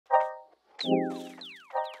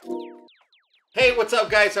Hey, what's up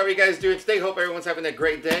guys? How are you guys doing today? Hope everyone's having a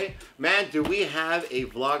great day. Man, do we have a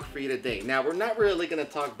vlog for you today. Now, we're not really going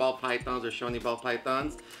to talk ball pythons or show any ball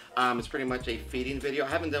pythons. It's pretty much a feeding video. I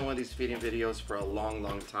haven't done one of these feeding videos for a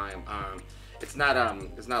long time. It's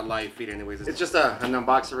not live feed anyways. It's just an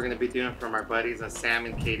unboxing we're going to be doing from our buddies, Sam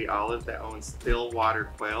and Katie Olive, that own Stillwater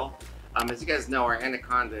Quail. As you guys know, our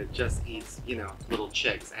Anaconda just eats, little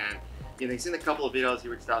chicks. And you've seen a couple of videos. He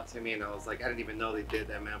reached out to me and I was like, I didn't even know they did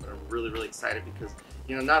that, man. But I'm really excited because,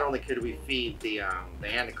 not only could we feed the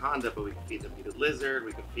Anaconda, but we could feed the bearded lizard.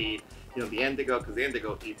 We could feed, the indigo, because the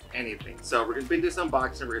indigo eats anything. So we're going to be doing some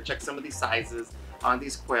unboxing. We're going to check some of these sizes on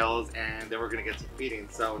these quails, and then we're going to get some feeding.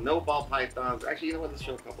 So no ball pythons. Actually, you know what? Let's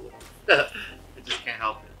show a couple of them. I just can't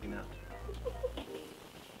help it,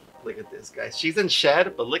 Look at this, guys. She's in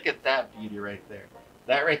shed, but look at that beauty right there.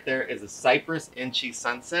 That right there is a Cypress Inchy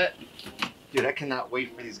Sunset. Dude, I cannot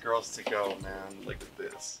wait for these girls to go, man. Look at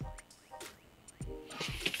this.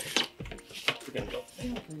 We're gonna go.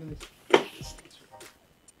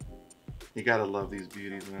 You gotta love these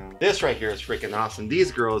beauties, man. This right here is freaking awesome.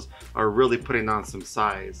 These girls are really putting on some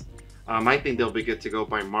size. I think they'll be good to go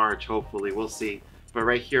by March, hopefully. We'll see. But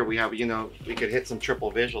right here we have, we could hit some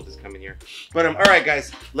triple visual this coming year. But all right,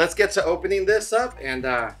 guys, let's get to opening this up and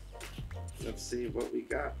let's see what we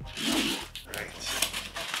got. All right.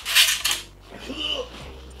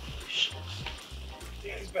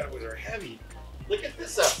 Damn, these bad boys are heavy. Look at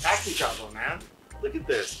this package job, man. Look at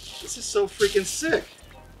this. This is so freaking sick.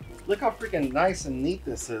 Look how freaking nice and neat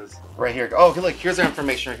this is. Right here. Oh, look, here's our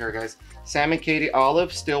information right here, guys. Sam and Katie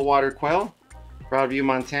Olive, Stillwater Quail, Broadview,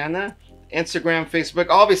 Montana. Instagram, Facebook.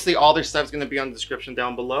 Obviously, all their stuff's going to be on the description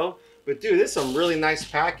down below. But, dude, this is some really nice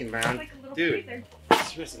packing, man. Like a little dude, freezer.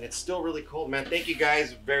 Seriously, it's still really cold, man. Thank you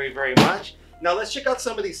guys very much. Now, let's check out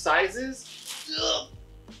some of these sizes.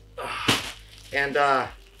 And,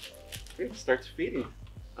 it starts feeding.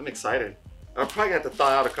 I'm excited. I'm probably going to have to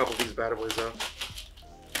thaw out a couple of these bad boys, though.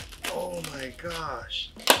 Oh, my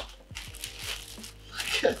gosh.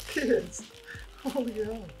 Look at this. Holy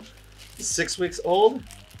hell. 6 weeks old?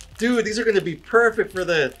 Dude, these are going to be perfect for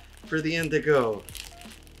the indigo.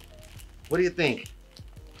 What do you think?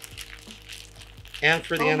 And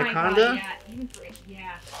for the Anaconda? God, yeah, even for it,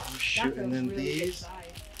 yeah. Oh, shoot, and then really these.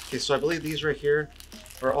 Okay, so I believe these right here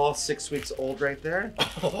are all 6 weeks old right there.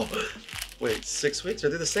 Oh, wait, 6 weeks? Are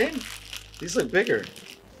they the same? These look bigger.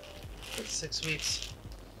 Like 6 weeks.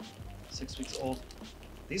 6 weeks old.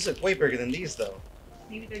 These look way bigger than these, though.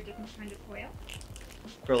 Maybe they're different kind of quail.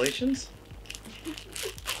 Correlations?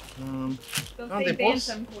 Those oh, say they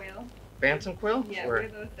bantam quail. Bantam quail? Yeah, or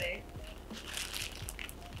what do those say?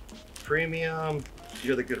 Premium.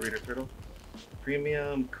 You're the good reader, Turtle.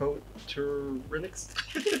 Premium coat Turinix.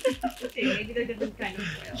 Okay, maybe they're different kind of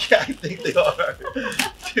quail. Yeah, I think they are.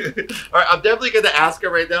 Dude. All right, I'm definitely gonna ask her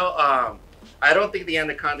right now. I don't think the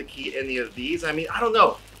Anaconda can eat any of these. I mean, I don't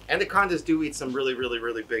know. Anacondas do eat some really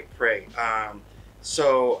big prey.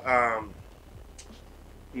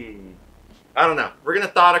 I don't know. We're gonna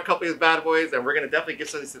thaw out a couple of these bad boys, and we're gonna definitely give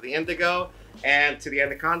some of these to the indigo and to the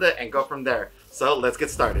Anaconda and go from there. So let's get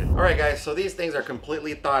started. All right, guys, so these things are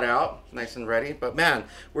completely thawed out, nice and ready, but man,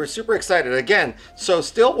 we're super excited. Again, so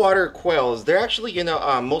Stillwater Quails, they're actually,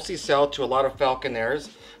 mostly sell to a lot of falconers,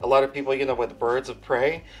 a lot of people, with birds of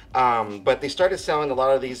prey, but they started selling a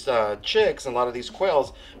lot of these chicks and a lot of these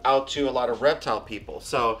quails out to a lot of reptile people.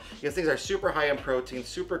 So these things are super high in protein,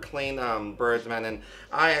 super clean birds, man, and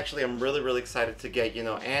I actually am really excited to get,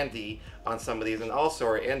 Andy on some of these, and also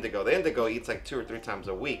our indigo. The indigo eats like 2 or 3 times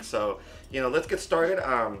a week. So, let's get started.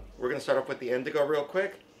 We're gonna start off with the indigo real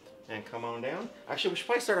quick and come on down. Actually, we should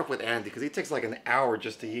probably start off with Andy because he takes like an hour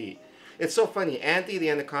just to eat. It's so funny. Andy,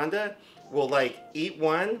 the Anaconda, will like eat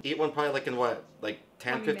one probably like in what, like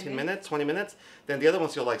 10, 15 minutes, 20 minutes. Then the other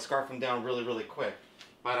ones he'll like scarf them down really quick.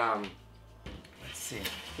 But let's see.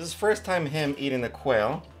 This is first time him eating a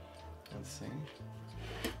quail. Let's see.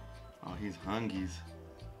 Oh, he's hungies.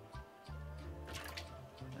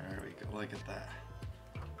 There we go, look at that.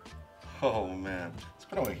 Oh man. Let's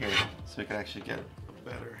put him over here so we can actually get a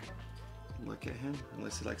better look at him,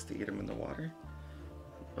 unless he likes to eat him in the water.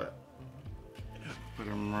 But put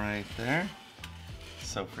him right there.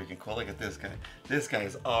 So freaking cool. Look at this guy. This guy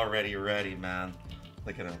is already ready, man.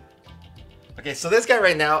 Look at him. Okay, so this guy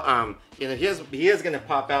right now, he is gonna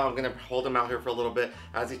pop out. I'm gonna hold him out here for a little bit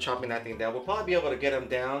as he's chopping that thing down. We'll probably be able to get him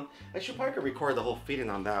down. I should probably record the whole feeding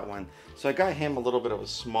on that one. So I got him a little bit of a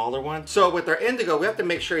smaller one. So with our indigo, we have to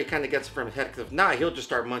make sure he kind of gets it from his head, because if not, he'll just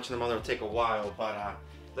start munching them on. It'll take a while. But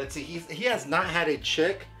let's see, he has not had a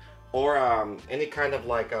chick or any kind of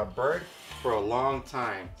like a bird for a long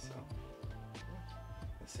time. So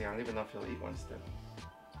Let's see, I don't even know if he'll eat one still.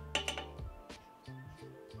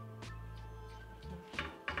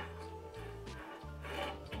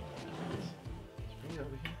 Bring it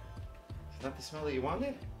over here. Is that the smell that you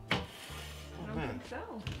wanted? Oh, I don't man. think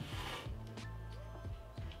so.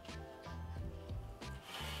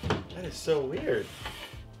 That is so weird.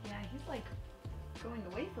 Yeah, he's like going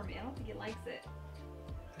away from me. I don't think he likes it.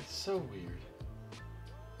 That's so weird.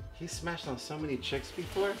 He smashed on so many chicks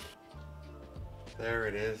before. There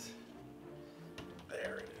it is.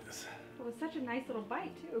 There it is. It was such a nice little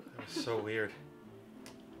bite too. That was so weird.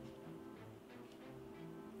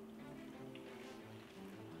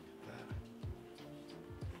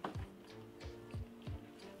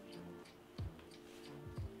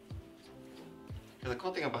 Yeah, the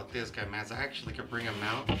cool thing about this guy, man, is I actually could bring him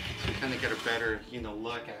out to kind of get a better, you know,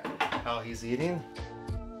 look at how he's eating.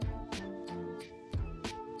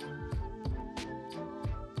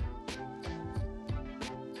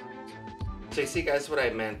 So you see, guys, what I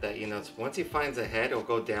meant, that, you know, once he finds a head, it'll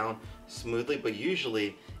go down smoothly, but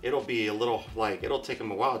usually it'll be a little, like, it'll take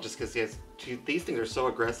him a while just because he has these things are so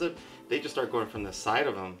aggressive, they just start going from the side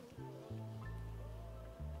of him.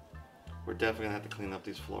 We're definitely gonna have to clean up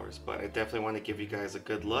these floors, but I definitely want to give you guys a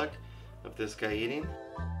good look of this guy eating.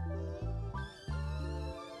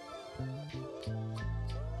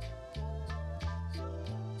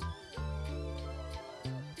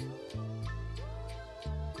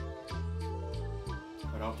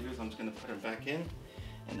 What I'll do is I'm just gonna put him back in,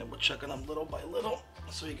 and then we'll check on him little by little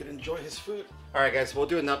so he can enjoy his food. All right, guys, we'll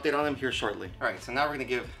do an update on him here shortly. All right, so now we're gonna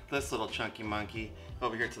give this little chunky monkey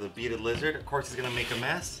over here to the bearded lizard. Of course, he's gonna make a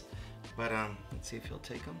mess, but let's see if he'll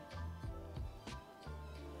take him.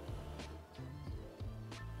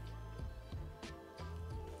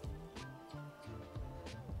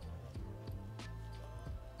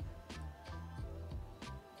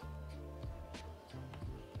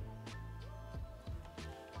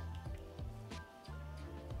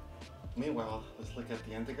 Meanwhile, let's look at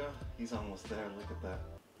the indigo. He's almost there. Look at that.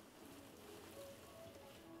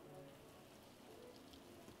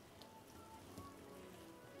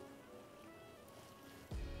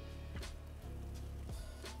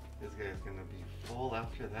 This guy is gonna be full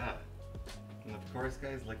after that. And of course,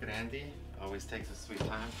 guys, look at Andy. Always takes his sweet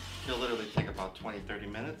time. He'll literally take about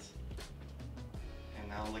 20-30 minutes. And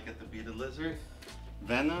now look at the bearded lizard.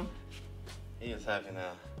 Venom. He is having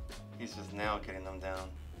a, he's just now getting them down.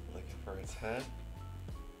 Looking for its head.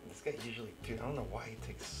 And this guy usually, dude, I don't know why he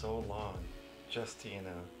takes so long just to, you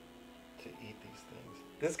know, to eat these things.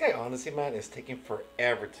 This guy, honestly, man, is taking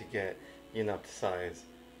forever to get, you know, to size.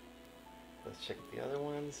 Let's check the other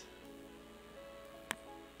ones.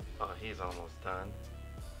 Oh, he's almost done.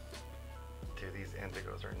 Dude, these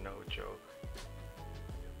indigos are no joke.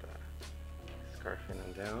 Look at that. Scarfing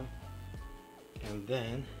them down. And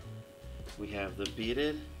then we have the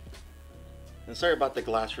beaded. And sorry about the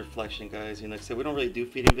glass reflection, guys. You know, like I said, we don't really do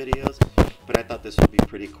feeding videos, but I thought this would be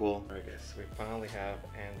pretty cool. All right, guys, so we finally have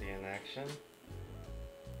Andy in action.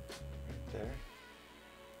 Right there.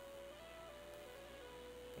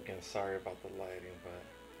 Again, sorry about the lighting, but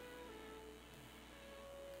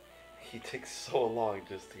he takes so long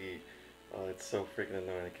just to eat. Oh, it's so freaking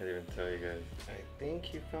annoying, I can't even tell you guys. I think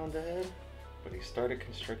he found a head, but he started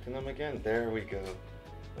constricting them again. There we go.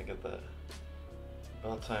 Look at that.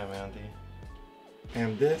 About time, Andy.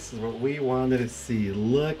 And this is what we wanted to see.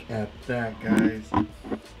 Look at that, guys.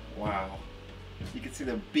 Wow. You can see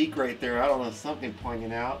the beak right there. I don't know, something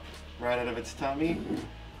pointing out right out of its tummy.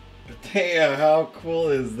 But damn, how cool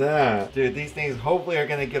is that? Dude, these things hopefully are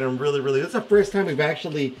gonna get them really, really. This is the first time we've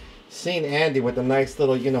actually seen Andy with a nice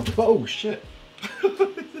little, you know, oh shit.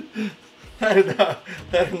 That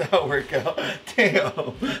did not work out. Damn,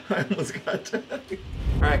 I almost got that.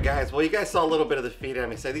 Alright guys, well you guys saw a little bit of the feed. I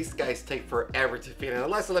mean, so these guys take forever to feed, and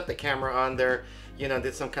unless I left the camera on there, you know,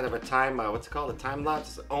 did some kind of a time, what's it called, a time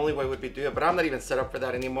lapse, the only way would be do it, but I'm not even set up for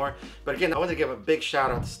that anymore. But again, I want to give a big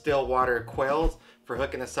shout out to Stillwater Quails for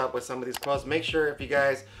hooking us up with some of these quails. Make sure if you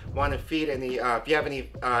guys want to feed any, if you have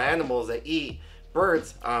any animals that eat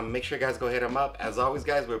birds, make sure you guys go hit them up. As always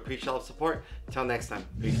guys, we appreciate all the support. Until next time,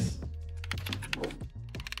 peace.